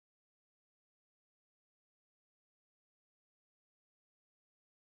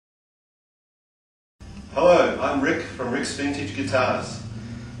Hello, I'm Rick from Rick's Vintage Guitars.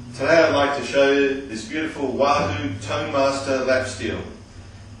 Today I'd like to show you this beautiful Ohau Tonemaster lap steel.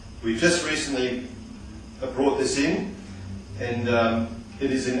 We've just recently brought this in, and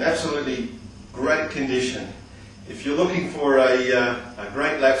it is in absolutely great condition. If you're looking for a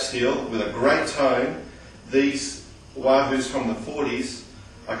great lap steel with a great tone, these Ohau's from the 40s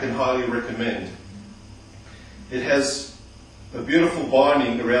I can highly recommend. It has a beautiful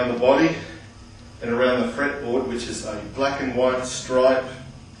binding around the body and around the fretboard, which is a black and white stripe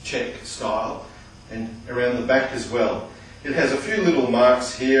check style, and around the back as well. It has a few little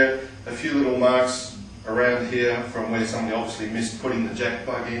marks here, a few little marks around here from where somebody obviously missed putting the jack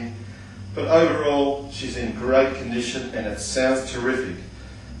plug in. But overall, she's in great condition and it sounds terrific.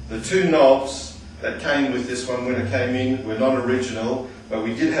 The two knobs that came with this one when it came in were not original, but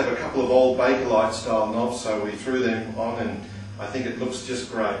we did have a couple of old Bakelite style knobs, so we threw them on and I think it looks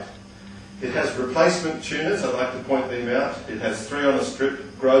just great. It has replacement tuners, I'd like to point them out. It has 3 on a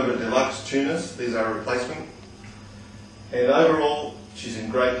strip Grover Deluxe tuners, these are replacement. And overall, she's in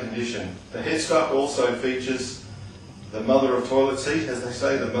great condition. The headstock also features the mother of toilet seat, as they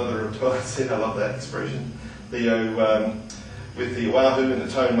say, the mother of toilet seat, I love that expression. With the Ohau and the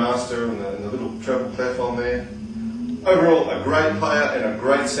Tonemaster and the little treble clef on there. Overall, a great player and a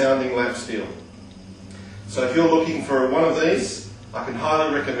great sounding lap steel. So if you're looking for one of these, I can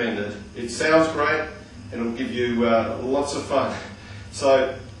highly recommend it. It sounds great and it'll give you lots of fun.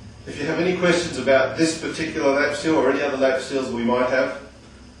 So if you have any questions about this particular lap steel or any other lap steels we might have,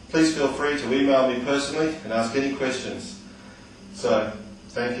 please feel free to email me personally and ask any questions. So,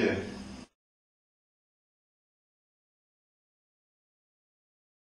 thank you.